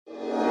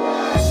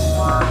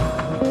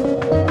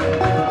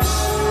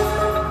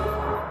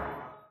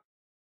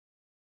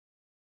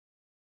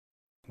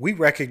We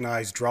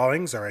recognize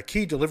drawings are a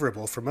key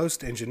deliverable for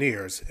most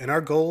engineers, and our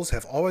goals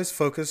have always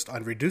focused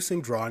on reducing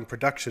drawing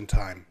production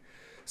time.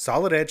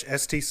 Edge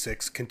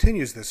ST6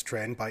 continues this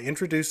trend by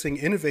introducing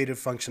innovative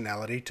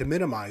functionality to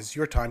minimize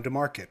your time to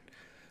market.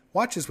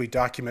 Watch as we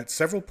document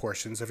several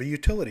portions of a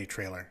utility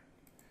trailer.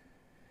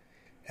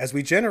 As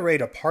we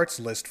generate a parts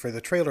list for the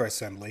trailer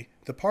assembly,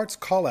 the parts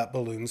callout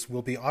balloons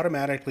will be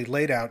automatically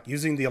laid out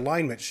using the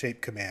alignment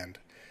shape command.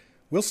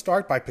 We'll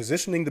start by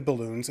positioning the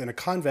balloons in a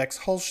convex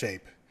hull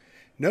shape.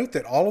 Note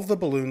that all of the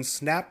balloons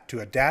snap to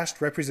a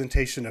dashed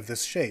representation of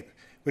this shape,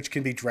 which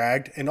can be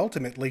dragged and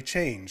ultimately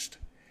changed.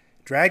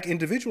 Drag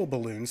individual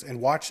balloons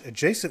and watch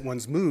adjacent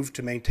ones move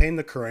to maintain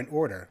the current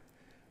order.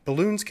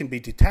 Balloons can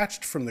be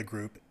detached from the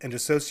group and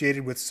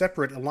associated with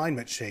separate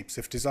alignment shapes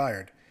if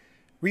desired.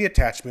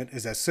 Reattachment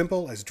is as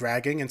simple as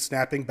dragging and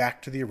snapping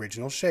back to the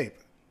original shape.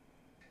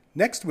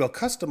 Next, we'll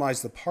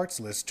customize the parts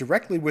list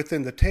directly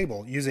within the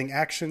table using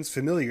actions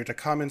familiar to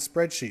common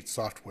spreadsheet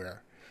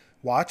software.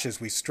 Watch as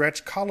we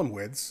stretch column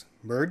widths,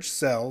 merge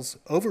cells,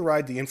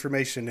 override the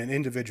information in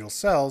individual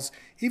cells,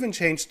 even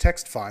change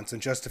text fonts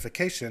and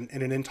justification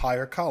in an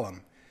entire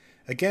column.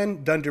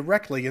 Again, done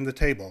directly in the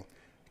table.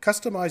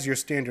 Customize your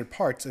standard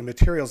parts and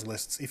materials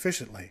lists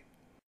efficiently.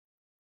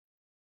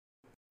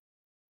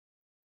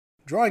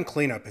 Drawing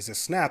Cleanup is a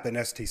snap in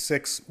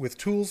ST6 with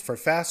tools for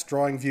fast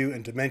drawing view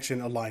and dimension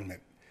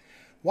alignment.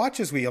 Watch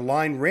as we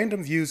align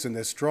random views in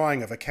this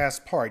drawing of a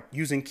cast part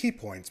using key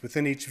points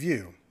within each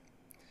view.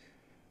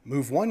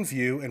 Move one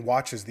view and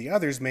watch as the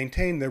others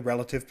maintain their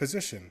relative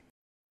position.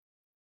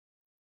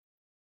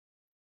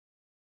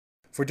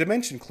 For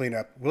dimension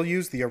cleanup, we'll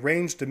use the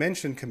Arrange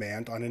Dimension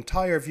command on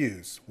entire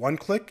views. One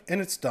click and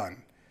it's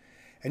done.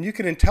 And you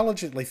can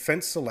intelligently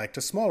fence select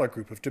a smaller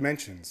group of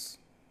dimensions.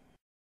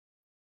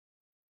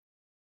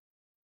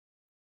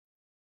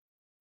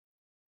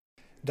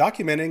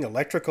 Documenting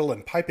electrical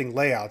and piping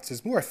layouts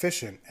is more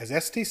efficient as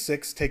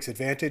ST6 takes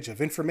advantage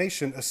of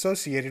information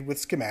associated with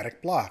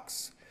schematic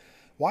blocks.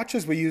 Watch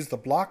as we use the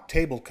Block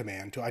Table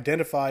command to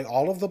identify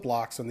all of the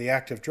blocks on the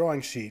active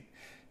drawing sheet,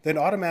 then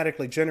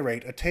automatically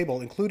generate a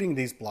table including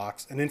these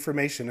blocks and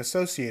information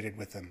associated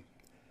with them.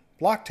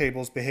 Block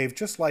tables behave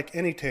just like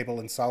any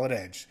table in Solid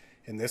Edge.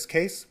 In this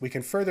case, we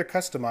can further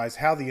customize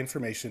how the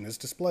information is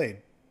displayed.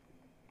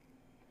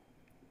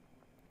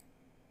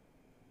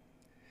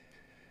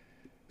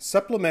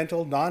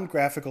 Supplemental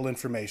non-graphical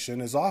information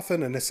is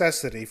often a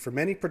necessity for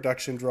many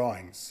production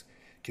drawings.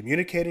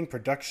 Communicating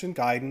production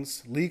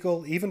guidance,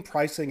 legal, even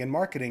pricing and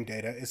marketing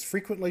data is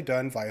frequently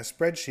done via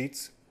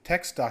spreadsheets,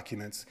 text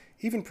documents,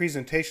 even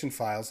presentation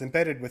files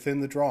embedded within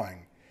the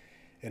drawing.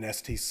 In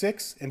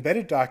ST6,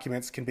 embedded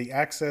documents can be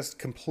accessed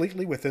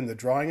completely within the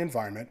drawing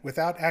environment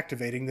without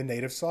activating the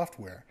native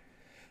software.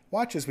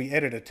 Watch as we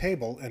edit a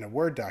table in a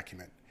Word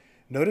document.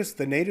 Notice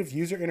the native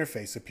user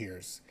interface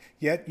appears,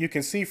 yet you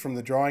can see from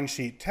the drawing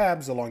sheet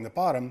tabs along the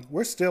bottom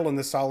we're still in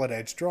the Solid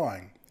Edge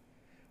drawing.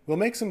 We'll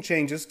make some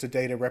changes to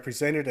data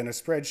represented in a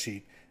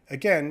spreadsheet,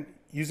 again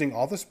using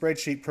all the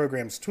spreadsheet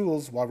program's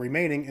tools while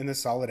remaining in the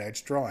Solid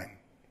Edge drawing.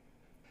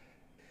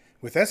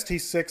 With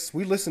ST6,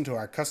 we listen to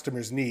our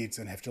customers' needs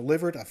and have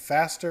delivered a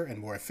faster and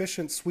more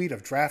efficient suite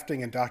of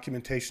drafting and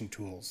documentation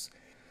tools.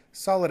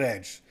 Solid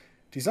Edge,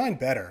 design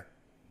better.